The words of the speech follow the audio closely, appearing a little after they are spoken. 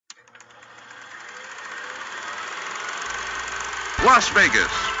Las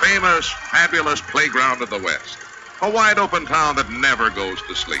Vegas, famous, fabulous playground of the West. A wide-open town that never goes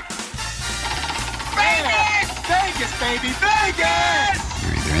to sleep. Vegas! Vegas, baby, Vegas!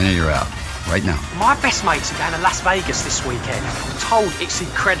 You're either in or you're out. Right now. My best mates are going to Las Vegas this weekend. I'm told it's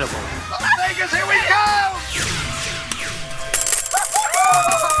incredible. Las Vegas, here we go!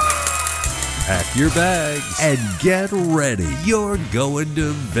 Pack your bags and get ready. You're going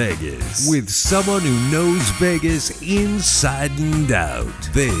to Vegas with someone who knows Vegas inside and out.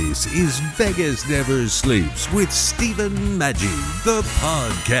 This is Vegas Never Sleeps with Stephen Maggi, the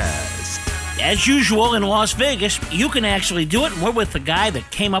podcast. As usual in Las Vegas, you can actually do it. We're with the guy that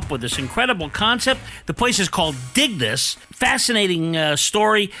came up with this incredible concept. The place is called Dig This. Fascinating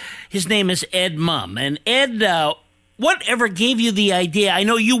story. His name is Ed Mumm. And Ed, whatever gave you the idea? I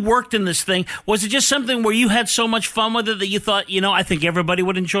know you worked in this thing. Was it just something where you had so much fun with it that you thought, I think everybody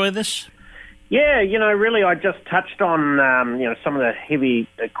would enjoy this? Yeah, really, I just touched on, some of the heavy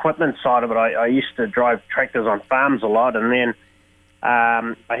equipment side of it. I used to drive tractors on farms a lot, and then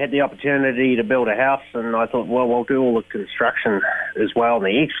I had the opportunity to build a house, and I thought, well, we'll do all the construction as well, and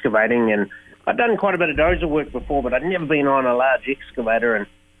the excavating. And I'd done quite a bit of dozer work before, but I'd never been on a large excavator, and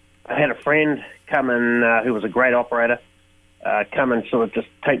I had a friend come in who was a great operator, come and sort of just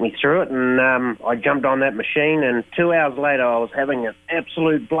take me through it, and I jumped on that machine, and 2 hours later I was having an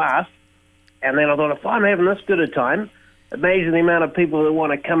absolute blast. And then I thought, if I'm having this good a time, imagine the amount of people that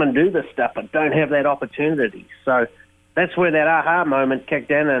want to come and do this stuff but don't have that opportunity. So that's where that aha moment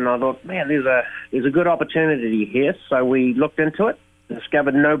kicked in, and I thought, man, there's a good opportunity here. So we looked into it,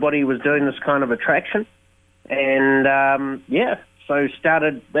 discovered nobody was doing this kind of attraction, and so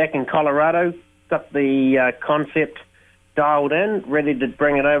started back in Colorado, got the concept dialed in, ready to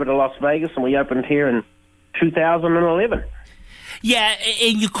bring it over to Las Vegas, and we opened here in 2011. Yeah,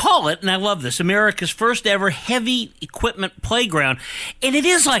 and you call it, and I love this, America's first ever heavy equipment playground. And it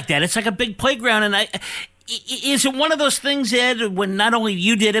is like that. It's like a big playground. And is it one of those things, Ed, when not only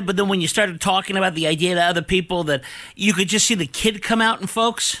you did it, but then when you started talking about the idea to other people that you could just see the kid come out and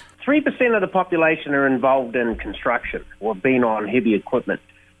folks? 3% of the population are involved in construction or been on heavy equipment.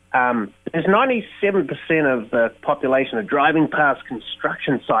 There's 97% of the population are driving past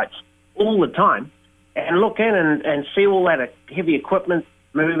construction sites all the time and look in and see all that heavy equipment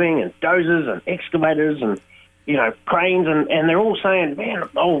moving, and dozers and excavators and, cranes, and they're all saying, man,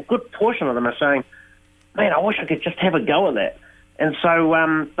 a good portion of them are saying, man, I wish I could just have a go at that. And so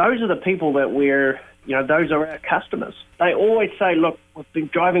those are the people that those are our customers. They always say, look, we've been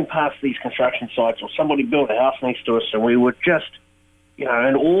driving past these construction sites, or somebody built a house next to us, and we were just, in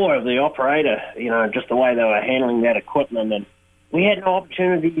awe of the operator, just the way they were handling that equipment. And we had no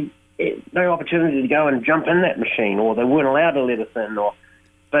opportunity to go and jump in that machine, or they weren't allowed to let us in.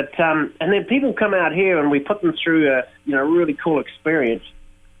 And then people come out here, and we put them through a really cool experience,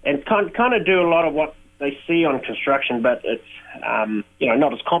 and kind of do a lot of what they see on construction, but it's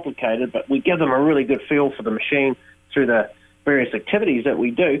not as complicated. But we give them a really good feel for the machine through the various activities that we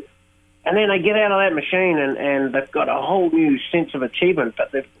do. And then they get out of that machine, and they've got a whole new sense of achievement,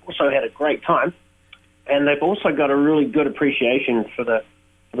 but they've also had a great time, and they've also got a really good appreciation for the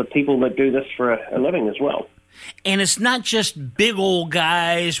people that do this for a living as well. And it's not just big old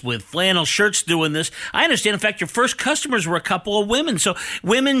guys with flannel shirts doing this. I understand, in fact, your first customers were a couple of women. So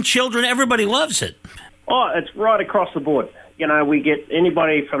women, children, everybody loves it. Oh, it's right across the board. We get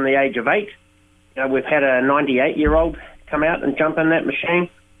anybody from the age of 8. We've had a 98-year-old come out and jump in that machine.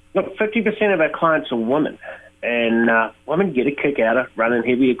 Look, 50% of our clients are women, and women get a kick out of running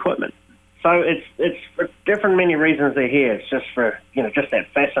heavy equipment. So it's for different many reasons they're here. It's just for, just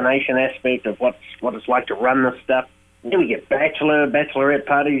that fascination aspect of what it's like to run this stuff. Then we get bachelorette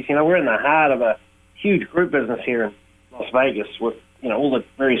parties. We're in the heart of a huge group business here in Las Vegas with, all the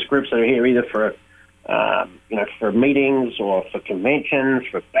various groups that are here either for, for meetings or for conventions,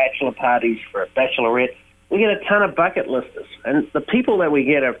 for bachelor parties, for a bachelorette. We get a ton of bucket listers. And the people that we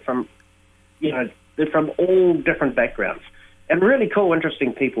get are from, they're from all different backgrounds. And really cool,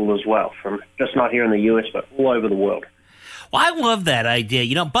 interesting people as well, from just not here in the U.S., but all over the world. Well, I love that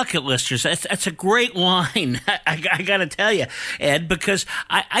idea. Bucket listers, that's a great line. I got to tell you, Ed, because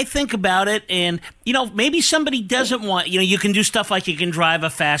I think about it and, maybe somebody doesn't want, you can do stuff like you can drive a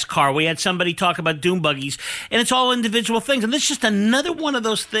fast car. We had somebody talk about dune buggies, and it's all individual things. And this is just another one of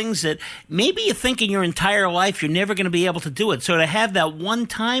those things that maybe you think in your entire life you're never going to be able to do it. So to have that one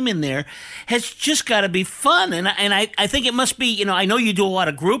time in there has just got to be fun. And I think it must be, I know you do a lot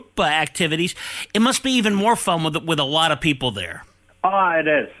of group activities. It must be even more fun with a lot of people there. Oh, it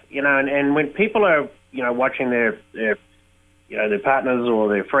is. And when people are, watching their partners or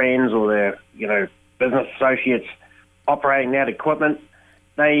their friends or their, business associates operating that equipment.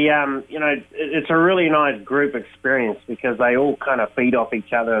 They, it's a really nice group experience because they all kind of feed off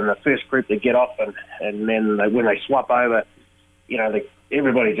each other. And the first group that get off, and then when they swap over,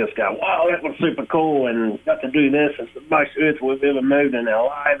 everybody just go, wow, that was super cool, and got to do this. It's the most earth we've ever moved in our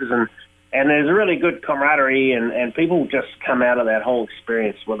lives, and there's a really good camaraderie, and people just come out of that whole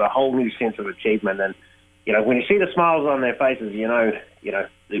experience with a whole new sense of achievement. And when you see the smiles on their faces,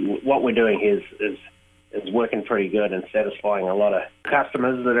 what we're doing here is working pretty good and satisfying a lot of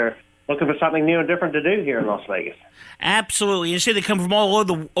customers that are looking for something new and different to do here in Las Vegas. Absolutely. You say they come from all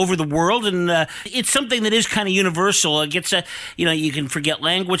over the world, and it's something that is kind of universal. It gets, you can forget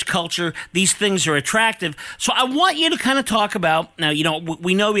language, culture. These things are attractive. So I want you to kind of talk about, now,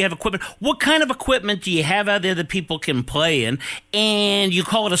 we know we have equipment. What kind of equipment do you have out there that people can play in? And you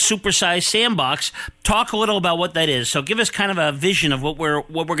call it a supersized sandbox. Talk a little about what that is. So give us kind of a vision of what we're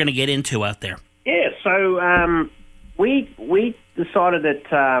going to get into out there. Yeah, so we decided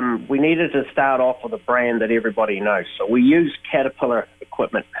that we needed to start off with a brand that everybody knows. So we use Caterpillar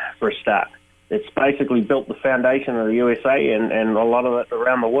equipment for a start. It's basically built the foundation of the USA and a lot of it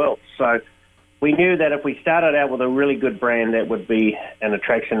around the world. So we knew that if we started out with a really good brand, that would be an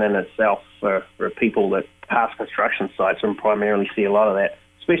attraction in itself for people that pass construction sites and primarily see a lot of that,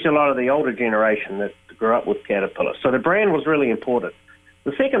 especially a lot of the older generation that grew up with Caterpillar. So the brand was really important.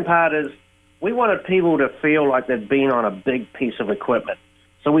 The second part is we wanted people to feel like they'd been on a big piece of equipment.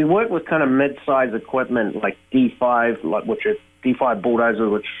 So we work with kind of mid-size equipment like D5, which are D5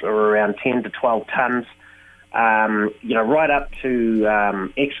 bulldozers, which are around 10 to 12 tons, right up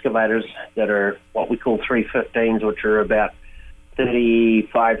to excavators that are what we call 315s, which are about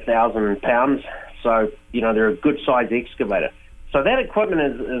 35,000 pounds. So, they're a good-sized excavator. So that equipment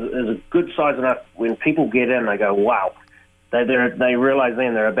is a good size enough when people get in, they go, wow. They realize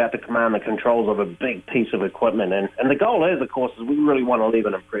then they're about to command the controls of a big piece of equipment. And the goal is, of course, is we really want to leave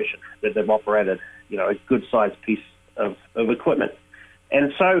an impression that they've operated, a good-sized piece of equipment.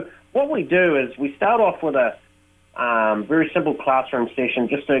 And so what we do is we start off with a very simple classroom session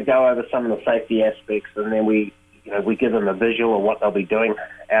just to go over some of the safety aspects, and then we give them a visual of what they'll be doing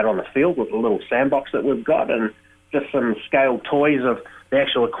out on the field with a little sandbox that we've got and just some scaled toys of the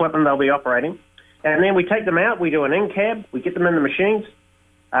actual equipment they'll be operating. And then we take them out, we do an in-cab, we get them in the machines,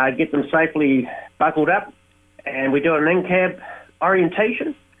 get them safely buckled up, and we do an in-cab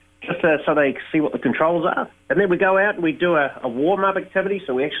orientation just so they see what the controls are. And then we go out and we do a warm-up activity,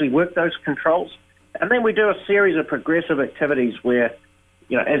 so we actually work those controls. And then we do a series of progressive activities where,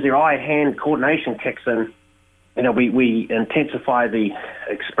 as their eye-hand coordination kicks in, we intensify the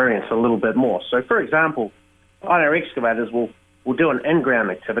experience a little bit more. So, for example, on our excavators, we'll do an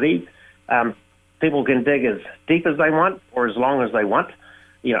in-ground activity. People can dig as deep as they want or as long as they want,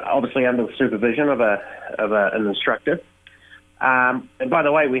 obviously under the supervision of an instructor. And by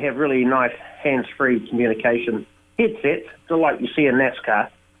the way, we have really nice hands-free communication headsets, just like you see in NASCAR,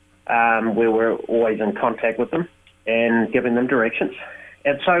 where we're always in contact with them and giving them directions.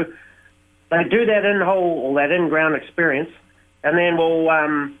 And so they do that in-ground experience, and then we'll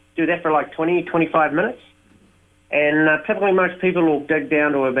do that for like 20, 25 minutes. And typically most people will dig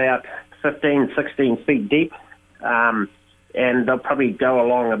down to about 15, 16 feet deep, and they'll probably go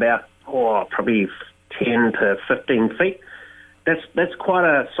along about, probably 10 to 15 feet. That's quite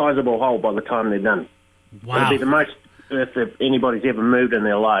a sizable hole by the time they're done. Wow. It'll be the most earth that anybody's ever moved in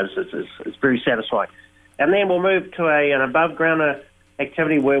their lives. It's very satisfying. And then we'll move to an above-ground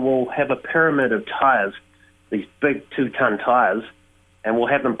activity where we'll have a pyramid of tires, these big 2-ton tires, and we'll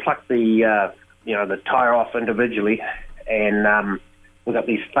have them pluck the tire off individually, and we've got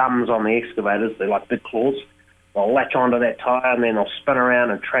these thumbs on the excavators. They're like big claws. They'll latch onto that tire, and then they'll spin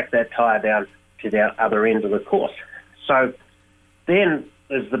around and track that tire down to the other end of the course. So then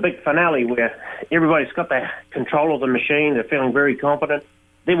there's the big finale where everybody's got their control of the machine. They're feeling very confident.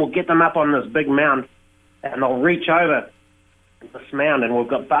 Then we'll get them up on this big mound, and they'll reach over this mound, and we've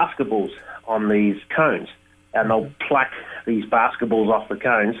got basketballs on these cones, and they'll pluck these basketballs off the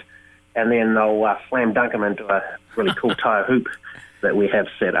cones, and then they'll slam dunk them into a really cool tire hoop that we have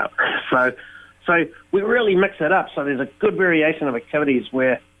set up. So we really mix it up. So there's a good variation of activities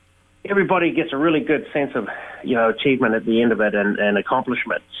where everybody gets a really good sense of, achievement at the end of it and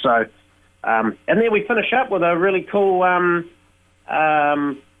accomplishment. So, and then we finish up with a really cool a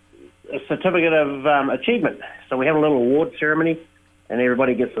certificate of achievement. So we have a little award ceremony, and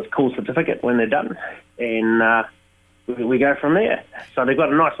everybody gets this cool certificate when they're done, and we go from there. So they've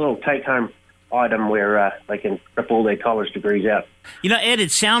got a nice little take-home item where they can rip all their college degrees out. You know, Ed,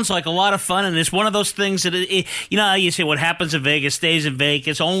 it sounds like a lot of fun, and it's one of those things that, you know, how you say what happens in Vegas stays in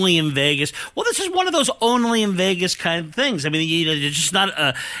Vegas, only in Vegas. Well, this is one of those only in Vegas kind of things. I mean, it's just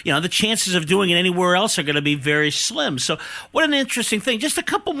not, you know, the chances of doing it anywhere else are going to be very slim. So what an interesting thing. Just a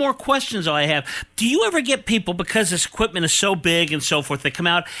couple more questions I have. Do you ever get people, because this equipment is so big and so forth, they come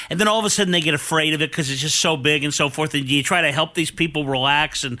out, and then all of a sudden they get afraid of it because it's just so big and so forth, and do you try to help these people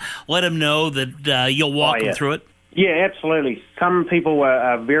relax and let them know that you'll walk them through it? Yeah, absolutely. Some people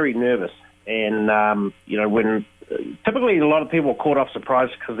are very nervous, and you know, when typically a lot of people are caught off surprise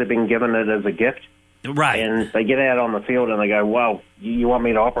because they've been given it as a gift, right? And they get out on the field and they go, "Well, you want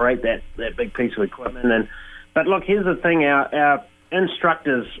me to operate that big piece of equipment?" But look, here's the thing: our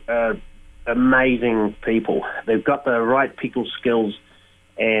instructors are amazing people. They've got the right people skills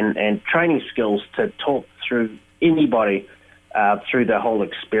and training skills to talk through anybody through the whole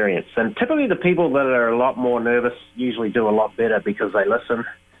experience. And typically the people that are a lot more nervous usually do a lot better because they listen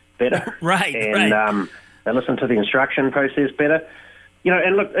better. Right. They listen to the instruction process better. You know,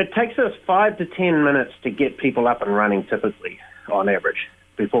 and look, it takes us 5 to 10 minutes to get people up and running typically on average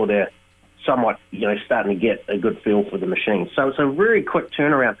before they're somewhat, you know, starting to get a good feel for the machine. So it's a very quick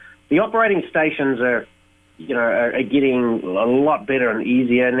turnaround. The operating stations are, you know, are getting a lot better and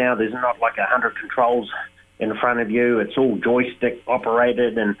easier now. There's not like 100 controls in front of you. It's all joystick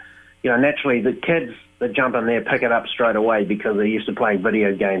operated, and you know, naturally the kids that jump in there pick it up straight away because they're used to playing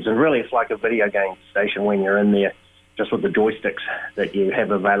video games, and really it's like a video game station when you're in there just with the joysticks that you have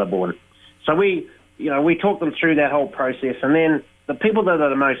available. And so we talk them through that whole process, and then the people that are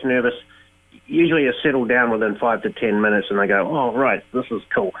the most nervous usually are settled down within 5 to 10 minutes, and they go, "Oh, right, this is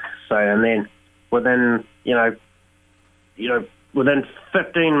cool." So, and then within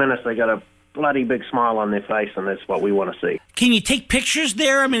 15 minutes they got a bloody big smile on their face, and that's what we want to see. Can you take pictures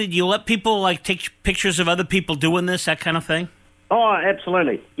there? I mean, do you let people like take pictures of other people doing this, that kind of thing? Oh,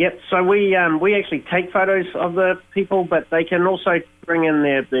 absolutely. Yep. So we actually take photos of the people, but they can also bring in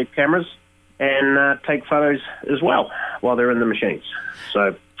their cameras and take photos as well while they're in the machines.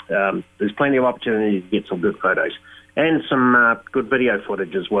 So there's plenty of opportunity to get some good photos and some good video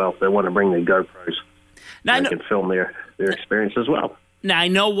footage as well if they want to bring their GoPros. Now, they can film their experience as well. Now, I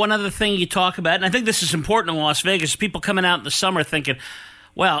know one other thing you talk about, and I think this is important in Las Vegas, people coming out in the summer thinking,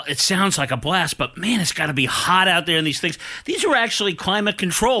 well, it sounds like a blast, but man, it's got to be hot out there in these things. These are actually climate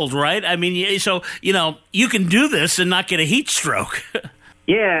controlled, right? I mean, so, you know, you can do this and not get a heat stroke.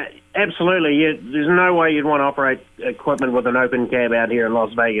 Yeah, absolutely. There's no way you'd want to operate equipment with an open cab out here in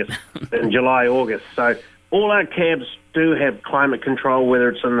Las Vegas in July, August. So all our cabs do have climate control, whether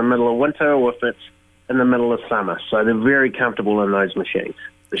it's in the middle of winter or if it's in the middle of summer. So they're very comfortable in those machines,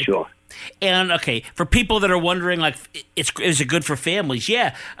 for sure. And, okay, for people that are wondering, like, is it good for families?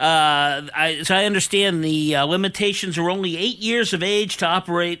 Yeah. So I understand the limitations are only 8 years of age to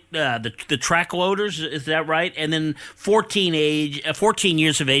operate the track loaders. Is that right? And then 14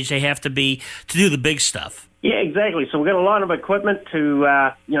 years of age they have to be to do the big stuff. Yeah, exactly. So we've got a lot of equipment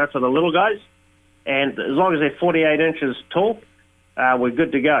to, for the little guys. And as long as they're 48 inches tall, we're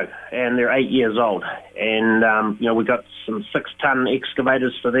good to go, and they're 8 years old. And, we've got some 6-ton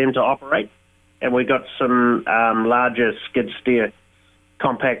excavators for them to operate, and we've got some larger skid steer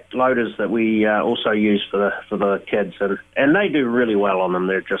compact loaders that we also use for the kids, and they do really well on them.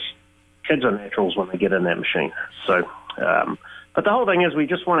 They're just, kids are naturals when they get in that machine. So, but the whole thing is we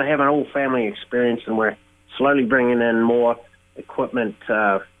just want to have an all-family experience, and we're slowly bringing in more equipment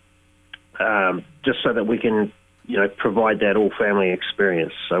just so that we can provide that all-family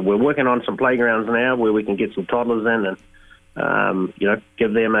experience. So we're working on some playgrounds now where we can get some toddlers in and,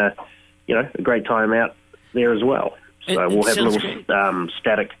 give them a great time out there as well. So we'll have little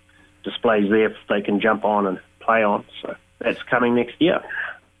static displays there they can jump on and play on. So that's coming next year.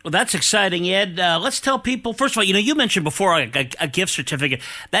 Well, that's exciting, Ed. Let's tell people, first of all, you mentioned before a gift certificate.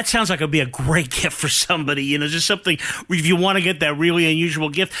 That sounds like it would be a great gift for somebody, just something if you want to get that really unusual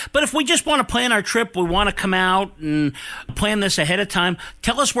gift. But if we just want to plan our trip, we want to come out and plan this ahead of time,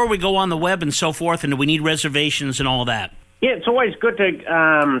 tell us where we go on the web and so forth, and do we need reservations and all that? Yeah, it's always good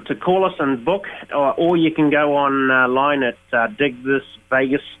to call us and book, or you can go online at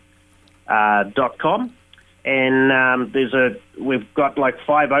digthisvegas.com. And we've got like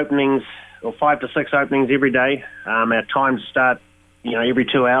 5 openings or 5 to 6 openings every day. Our times start, every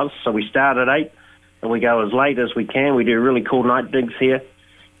 2 hours. So we start at 8 and we go as late as we can. We do really cool night digs here.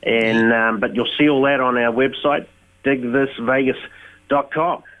 And but you'll see all that on our website,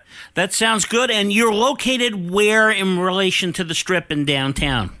 digthisvegas.com. That sounds good. And you're located where in relation to the Strip in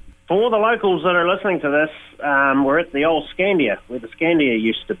downtown? For all the locals that are listening to this, we're at the old Scandia, where the Scandia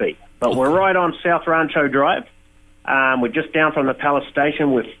used to be. But we're right on South Rancho Drive. We're just down from the Palace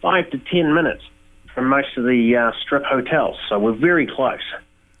Station. We're 5 to 10 minutes from most of the strip hotels, so we're very close.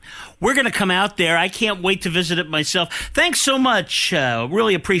 We're going to come out there. I can't wait to visit it myself. Thanks so much.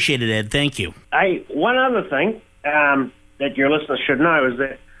 Really appreciate it, Ed. Thank you. Hey, one other thing that your listeners should know is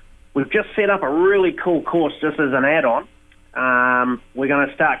that we've just set up a really cool course just as an add-on. We're going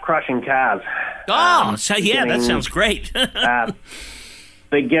to start crushing cars. Oh, that sounds great.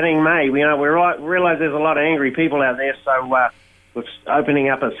 Beginning May. We realize there's a lot of angry people out there, so we're opening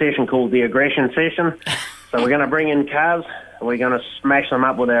up a session called the Aggression Session. So we're going to bring in cars, and we're going to smash them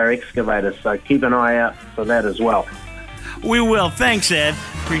up with our excavators. So keep an eye out for that as well. We will. Thanks, Ed.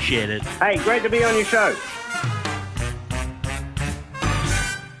 Appreciate it. Hey, great to be on your show.